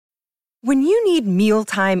When you need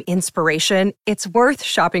mealtime inspiration, it's worth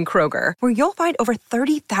shopping Kroger, where you'll find over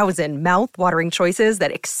 30,000 mouth-watering choices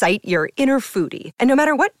that excite your inner foodie. And no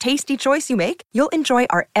matter what tasty choice you make, you'll enjoy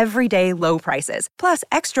our everyday low prices, plus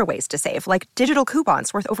extra ways to save, like digital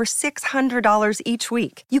coupons worth over $600 each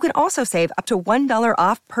week. You can also save up to $1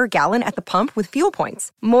 off per gallon at the pump with fuel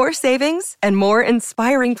points. More savings and more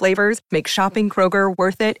inspiring flavors make shopping Kroger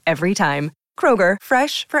worth it every time. Kroger,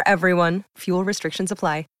 fresh for everyone. Fuel restrictions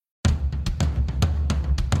apply.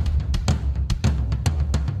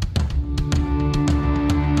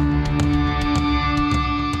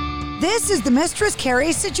 This is the Mistress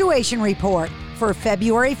Carrie Situation Report for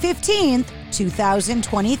February 15th,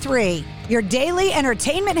 2023. Your daily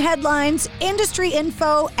entertainment headlines, industry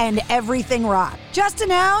info, and everything rock. Just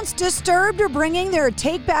announced, Disturbed are bringing their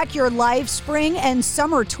Take Back Your Life spring and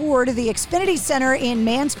summer tour to the Xfinity Center in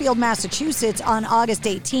Mansfield, Massachusetts on August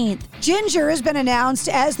 18th. Ginger has been announced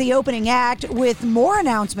as the opening act, with more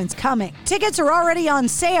announcements coming. Tickets are already on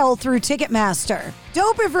sale through Ticketmaster.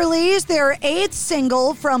 Dope have released their 8th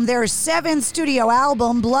single from their 7th studio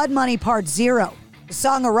album, Blood Money Part 0. The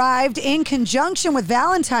song arrived in conjunction with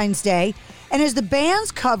Valentine's Day and is the band's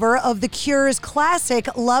cover of The Cure's classic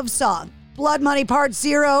love song. Blood Money Part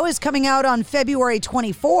 0 is coming out on February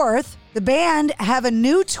 24th. The band have a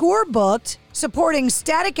new tour booked supporting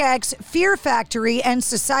Static X, Fear Factory, and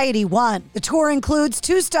Society One. The tour includes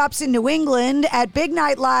 2 stops in New England at Big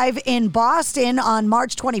Night Live in Boston on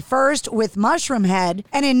March 21st with Mushroom Head,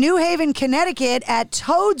 and in New Haven, Connecticut at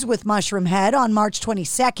Toads with Mushroom Head on March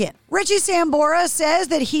 22nd. Richie Sambora says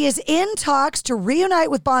that he is in talks to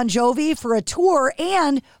reunite with Bon Jovi for a tour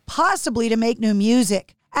and possibly to make new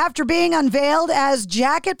music. After being unveiled as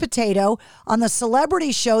Jacket Potato on the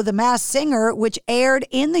celebrity show The Masked Singer, which aired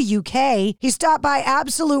in the UK, he stopped by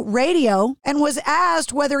Absolute Radio and was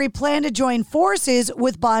asked whether he planned to join forces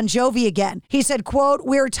with Bon Jovi again. He said, quote,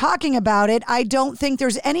 "We're talking about it. I don't think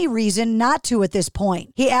there's any reason not to at this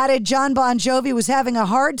point." He added John Bon Jovi was having a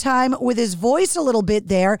hard time with his voice a little bit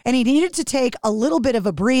there, and he needed to take a little bit of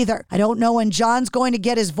a breather. I don't know when John's going to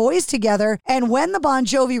get his voice together and when the Bon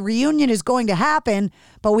Jovi reunion is going to happen,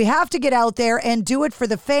 but we have to get out there and do it for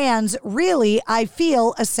the fans. Really, I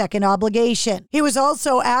feel a second obligation. He was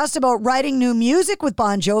also asked about writing new music with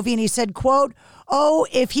Bon Jovi, and he said, quote, "Oh,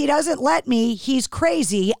 if he doesn't let me, he's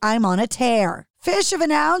crazy. I'm on a tear." Phish have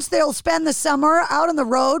announced they'll spend the summer out on the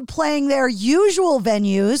road playing their usual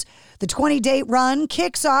venues. The 20-date run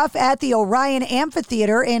kicks off at the Orion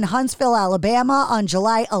Amphitheater in Huntsville, Alabama on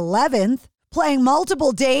July 11th, playing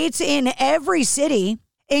multiple dates in every city,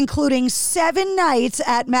 including 7 nights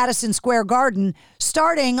at Madison Square Garden,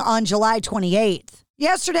 starting on July 28th.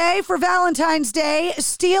 Yesterday, for Valentine's Day,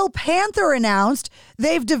 Steel Panther announced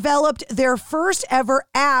they've developed their first ever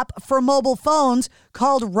app for mobile phones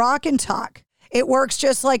called Rock and Talk. It works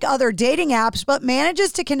just like other dating apps, but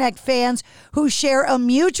manages to connect fans who share a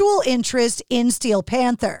mutual interest in Steel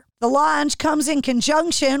Panther. The launch comes in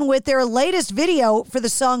conjunction with their latest video for the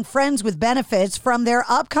song Friends with Benefits from their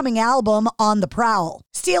upcoming album On the Prowl.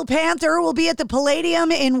 Steel Panther will be at the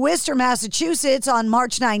Palladium in Worcester, Massachusetts on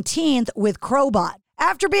March 19th with Crowbot.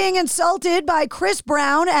 After being insulted by Chris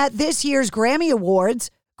Brown at this year's Grammy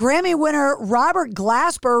Awards, Grammy winner Robert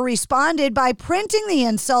Glasper responded by printing the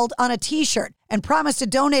insult on a t-shirt and promised to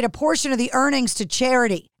donate a portion of the earnings to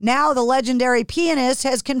charity. Now the legendary pianist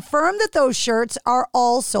has confirmed that those shirts are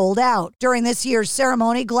all sold out. During this year's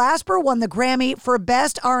ceremony, Glasper won the Grammy for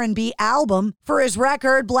Best R&B Album for his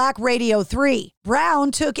record Black Radio 3. Brown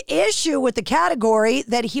took issue with the category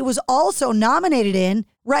that he was also nominated in,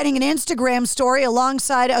 writing an Instagram story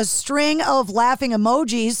alongside a string of laughing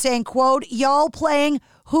emojis saying, quote, "Y'all playing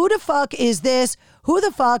Who the Fuck Is This? Who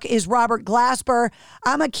the fuck is Robert Glasper?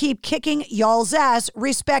 I'ma keep kicking y'all's ass,"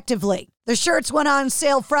 respectively. The shirts went on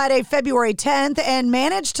sale Friday, February 10th, and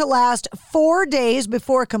managed to last 4 days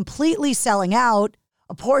before completely selling out.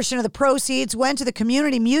 A portion of the proceeds went to the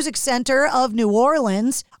Community Music Center of New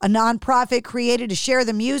Orleans, a nonprofit created to share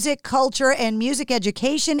the music, culture, and music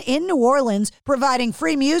education in New Orleans, providing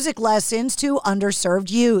free music lessons to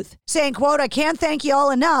underserved youth. Saying, quote, "I can't thank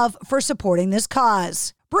y'all enough for supporting this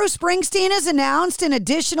cause." Bruce Springsteen has announced an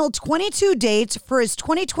additional 22 dates for his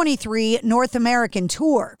 2023 North American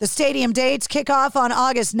tour. The stadium dates kick off on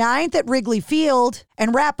August 9th at Wrigley Field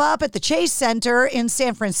and wrap up at the Chase Center in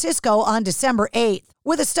San Francisco on December 8th,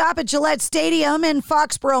 with a stop at Gillette Stadium in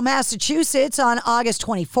Foxborough, Massachusetts on August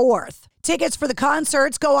 24th. Tickets for the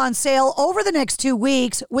concerts go on sale over the next 2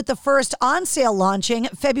 weeks, with the first on sale launching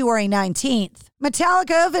February 19th. Metallica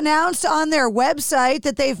have announced on their website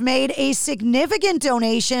that they've made a significant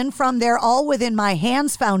donation from their All Within My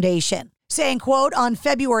Hands Foundation. saying, quote, on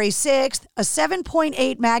February 6th, a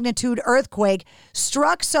 7.8 magnitude earthquake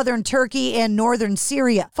struck southern Turkey and northern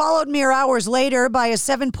Syria, followed mere hours later by a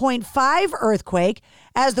 7.5 earthquake.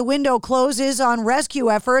 As the window closes on rescue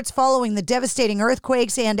efforts following the devastating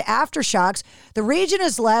earthquakes and aftershocks, the region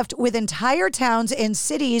is left with entire towns and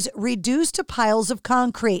cities reduced to piles of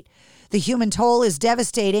concrete. The human toll is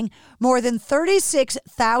devastating. More than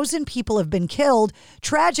 36,000 people have been killed.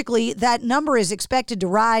 Tragically, that number is expected to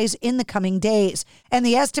rise in the coming days. And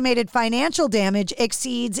the estimated financial damage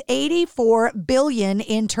exceeds $84 billion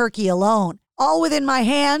in Turkey alone. All Within My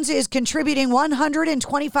Hands is contributing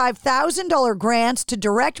 $125,000 grants to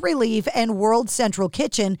Direct Relief and World Central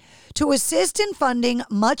Kitchen to assist in funding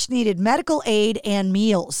much-needed medical aid and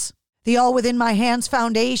meals. The All Within My Hands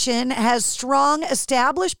Foundation has strong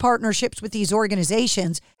established partnerships with these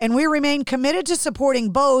organizations, and we remain committed to supporting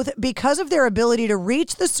both because of their ability to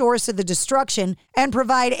reach the source of the destruction and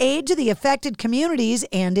provide aid to the affected communities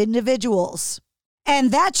and individuals.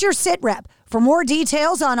 And that's your Sit Rep. For more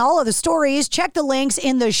details on all of the stories, check the links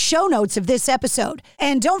in the show notes of this episode.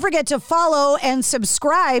 And don't forget to follow and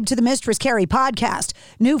subscribe to the Mistress Carrie podcast.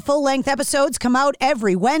 New full-length episodes come out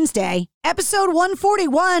every Wednesday. Episode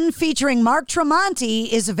 141, featuring Mark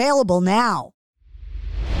Tremonti, is available now.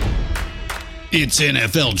 It's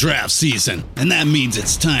NFL draft season, and that means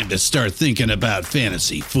it's time to start thinking about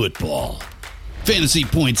fantasy football.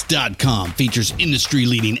 FantasyPoints.com features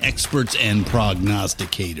industry-leading experts and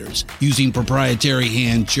prognosticators using proprietary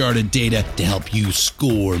hand-charted data to help you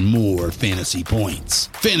score more fantasy points.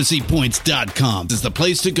 FantasyPoints.com is the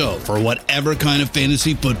place to go for whatever kind of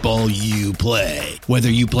fantasy football you play. Whether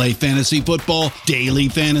you play fantasy football, daily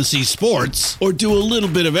fantasy sports, or do a little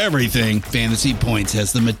bit of everything, Fantasy Points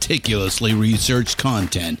has the meticulously researched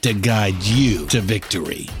content to guide you to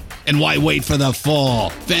victory. And why wait for the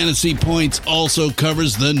fall? Fantasy Points also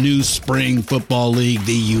covers the new spring football league,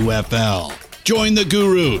 the UFL. Join the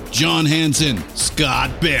guru, John Hansen,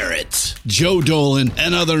 Scott Barrett, Joe Dolan,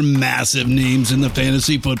 and other massive names in the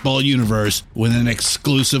fantasy football universe with an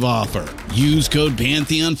exclusive offer. Use code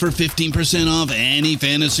Pantheon for 15% off any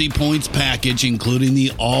Fantasy Points package, including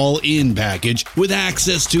the all-in package, with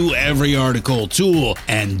access to every article, tool,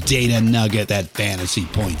 and data nugget that Fantasy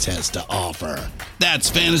Points has to offer.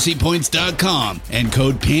 That's FantasyPoints.com and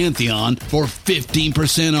code Pantheon for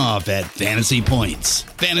 15% off at Fantasy Points.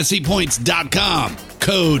 FantasyPoints.com,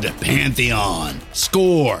 code Pantheon.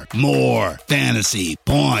 Score more fantasy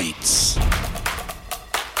points.